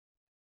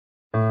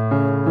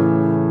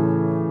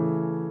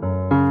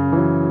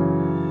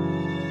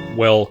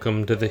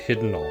Welcome to the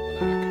Hidden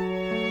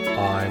Almanac.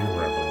 I'm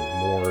Reverend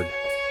Mord.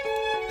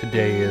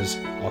 Today is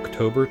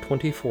October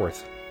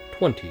 24th,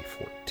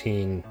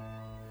 2014.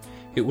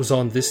 It was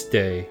on this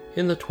day,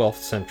 in the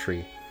 12th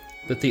century,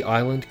 that the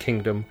island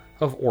kingdom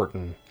of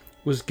Ortan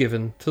was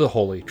given to the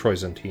Holy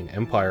Troyzantine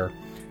Empire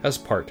as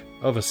part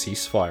of a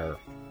ceasefire.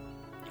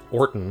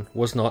 Ortan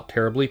was not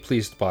terribly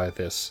pleased by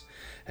this,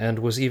 and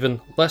was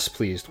even less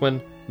pleased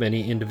when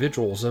many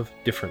individuals of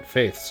different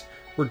faiths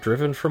were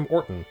driven from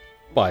Ortan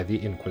by the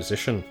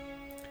Inquisition.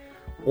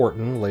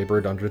 Ortan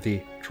labored under the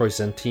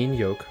Troyzantine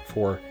yoke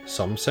for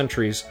some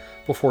centuries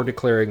before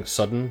declaring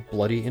sudden,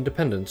 bloody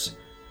independence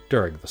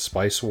during the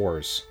Spice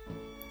Wars.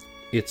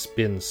 "It's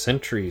been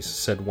centuries,"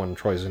 said one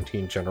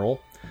Troyzantine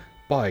general.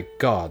 "By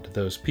God,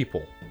 those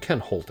people can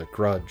hold a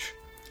grudge."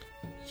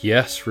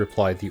 "Yes,"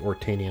 replied the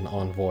Ortanian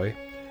envoy,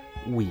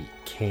 "we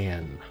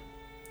can."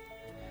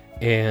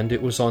 And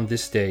it was on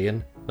this day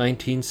in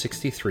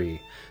 1963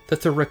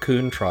 that the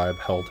racoon tribe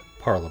held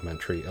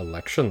parliamentary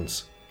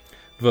elections.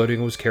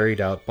 Voting was carried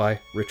out by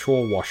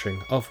ritual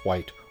washing of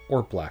white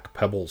or black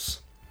pebbles.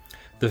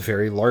 The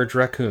very large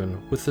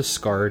racoon with the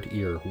scarred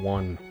ear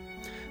won.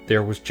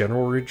 There was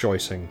general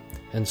rejoicing,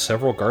 and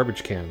several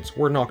garbage cans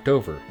were knocked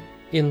over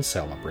in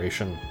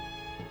celebration.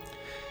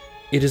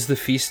 It is the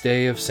feast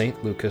day of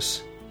St.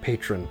 Lucas,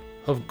 patron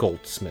of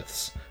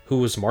goldsmiths, who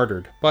was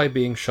martyred by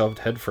being shoved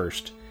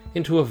headfirst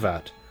into a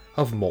vat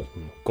of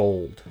molten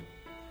gold.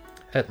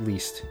 At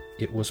least,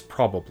 it was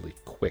probably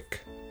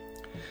quick.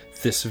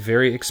 This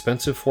very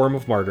expensive form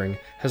of martyring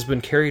has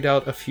been carried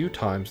out a few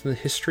times in the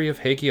history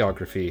of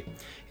hagiography,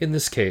 in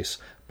this case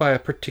by a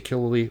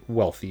particularly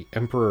wealthy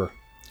emperor.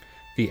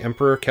 The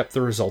emperor kept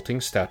the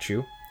resulting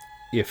statue,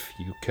 if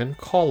you can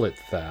call it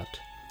that,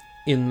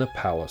 in the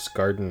palace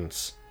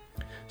gardens.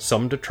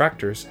 Some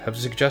detractors have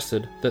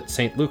suggested that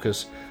St.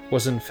 Lucas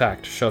was in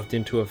fact shoved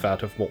into a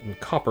vat of molten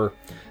copper,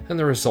 and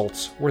the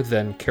results were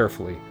then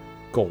carefully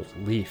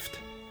gold-leafed.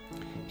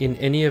 In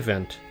any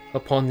event,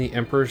 upon the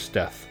emperor's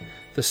death,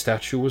 the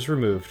statue was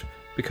removed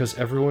because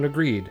everyone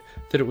agreed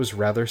that it was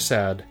rather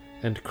sad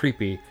and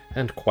creepy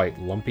and quite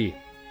lumpy.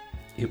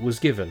 It was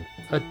given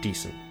a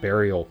decent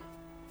burial.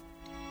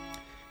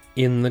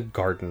 In the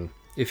garden,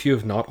 if you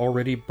have not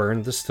already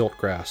burned the stilt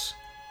grass,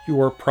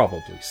 you are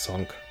probably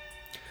sunk.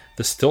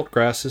 The stilt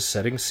grass is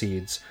setting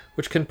seeds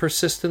which can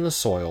persist in the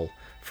soil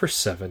for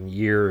 7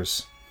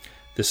 years.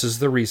 This is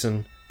the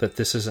reason that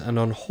this is an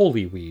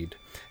unholy weed,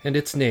 and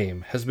its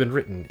name has been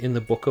written in the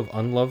Book of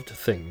Unloved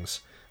Things,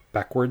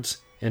 backwards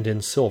and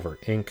in silver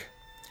ink.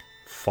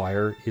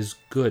 Fire is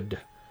good.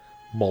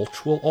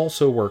 Mulch will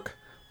also work,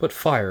 but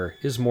fire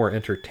is more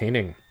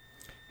entertaining.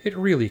 It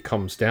really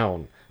comes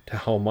down to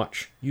how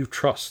much you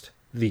trust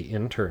the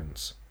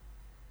interns.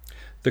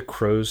 The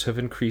crows have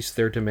increased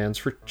their demands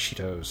for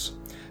Cheetos.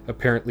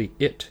 Apparently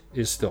it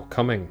is still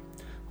coming,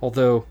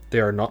 although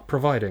they are not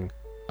providing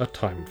a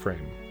time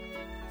frame.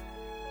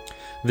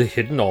 The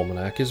Hidden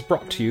Almanac is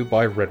brought to you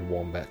by Red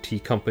Wombat Tea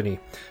Company,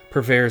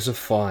 purveyors of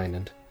fine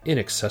and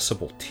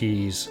inaccessible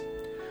teas.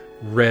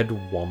 Red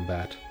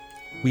Wombat,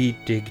 we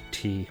dig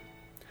tea.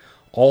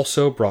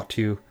 Also brought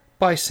to you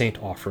by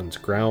St. Offren's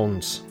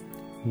Grounds.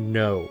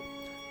 No,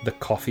 the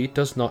coffee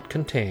does not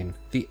contain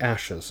the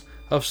ashes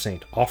of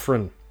St.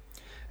 Offren.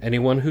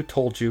 Anyone who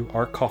told you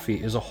our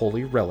coffee is a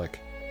holy relic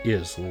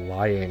is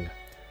lying.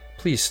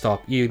 Please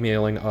stop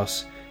emailing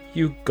us,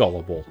 you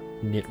gullible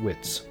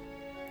nitwits.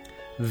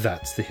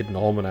 That's the Hidden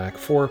Almanac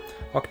for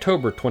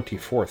October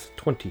 24th,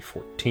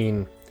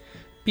 2014.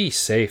 Be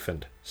safe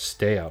and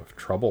stay out of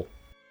trouble.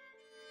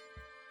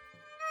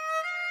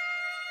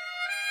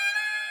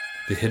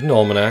 The Hidden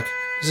Almanac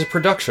is a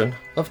production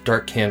of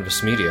Dark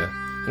Canvas Media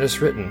and is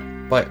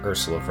written by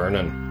Ursula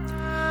Vernon.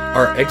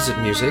 Our exit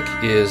music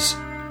is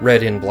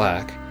Red in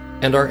Black,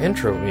 and our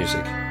intro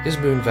music is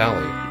Moon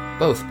Valley,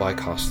 both by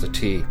Costa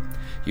T.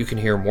 You can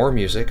hear more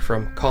music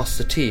from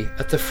Costa T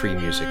at the Free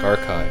Music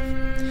Archive.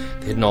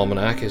 The Hidden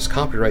Almanac is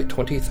copyright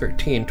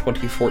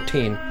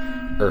 2013-2014,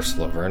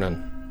 Ursula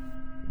Vernon.